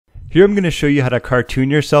Here I'm going to show you how to cartoon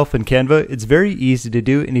yourself in Canva. It's very easy to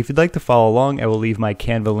do, and if you'd like to follow along, I will leave my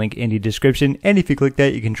Canva link in the description, and if you click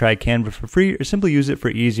that, you can try Canva for free or simply use it for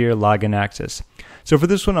easier login access. So for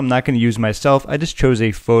this one, I'm not going to use myself. I just chose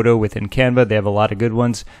a photo within Canva. They have a lot of good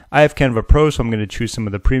ones. I have Canva Pro, so I'm going to choose some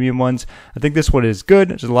of the premium ones. I think this one is good.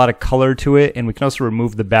 There's a lot of color to it, and we can also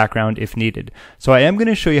remove the background if needed. So I am going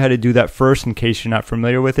to show you how to do that first in case you're not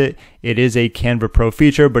familiar with it. It is a Canva Pro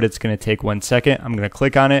feature, but it's going to take 1 second. I'm going to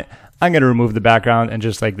click on it. I'm going to remove the background, and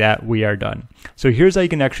just like that, we are done. So here's how you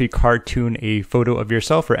can actually cartoon a photo of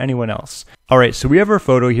yourself or anyone else. All right, so we have our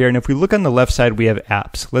photo here, and if we look on the left side, we have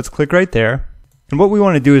apps. Let's click right there. And what we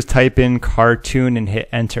want to do is type in cartoon and hit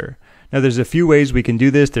enter. Now there's a few ways we can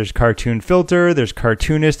do this. There's cartoon filter, there's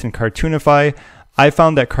cartoonist and cartoonify. I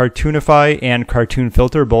found that cartoonify and cartoon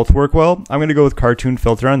filter both work well. I'm going to go with cartoon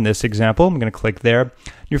filter on this example. I'm going to click there.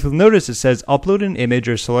 If you'll notice, it says upload an image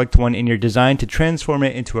or select one in your design to transform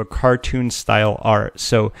it into a cartoon style art.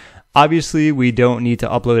 So obviously we don't need to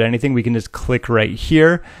upload anything. We can just click right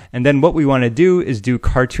here. And then what we want to do is do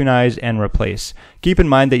cartoonize and replace. Keep in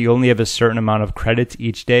mind that you only have a certain amount of credits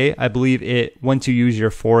each day. I believe once you use your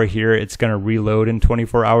 4 here, it's going to reload in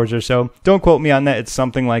 24 hours or so. Don't quote me on that. It's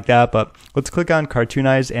something like that, but let's click on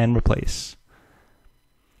cartoonize and replace.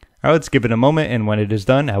 All right, let's give it a moment. And when it is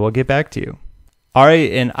done, I will get back to you. All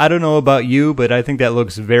right, and I don't know about you, but I think that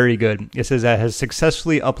looks very good. It says that has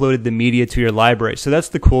successfully uploaded the media to your library. So that's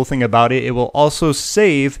the cool thing about it. It will also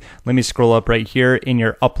save, let me scroll up right here, in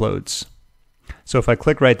your uploads. So if I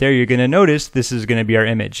click right there, you're going to notice this is going to be our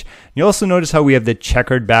image. You also notice how we have the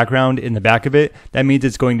checkered background in the back of it. That means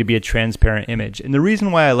it's going to be a transparent image. And the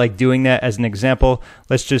reason why I like doing that, as an example,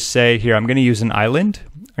 let's just say here, I'm going to use an island.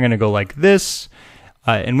 I'm going to go like this.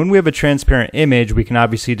 And when we have a transparent image, we can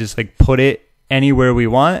obviously just like put it anywhere we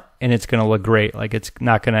want, and it's going to look great. Like, it's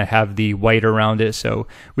not going to have the white around it, so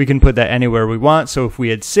we can put that anywhere we want. So if we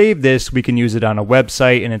had saved this, we can use it on a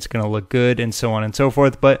website and it's going to look good, and so on and so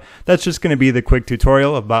forth. But that's just going to be the quick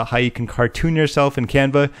tutorial about how you can cartoon yourself in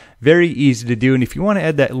Canva. Very easy to do, and if you want to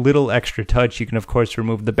add that little extra touch, you can of course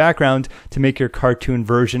remove the background to make your cartoon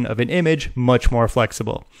version of an image much more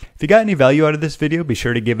flexible. If you got any value out of this video, be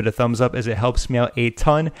sure to give it a thumbs up, as it helps me out a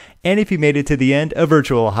ton. And if you made it to the end, a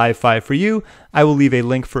virtual high five for you. I will leave a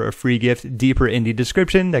link for a free gift deeper in the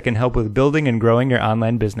description that can help with building and growing your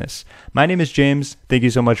online business. My name is James. Thank you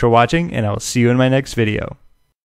so much for watching, and I will see you in my next video.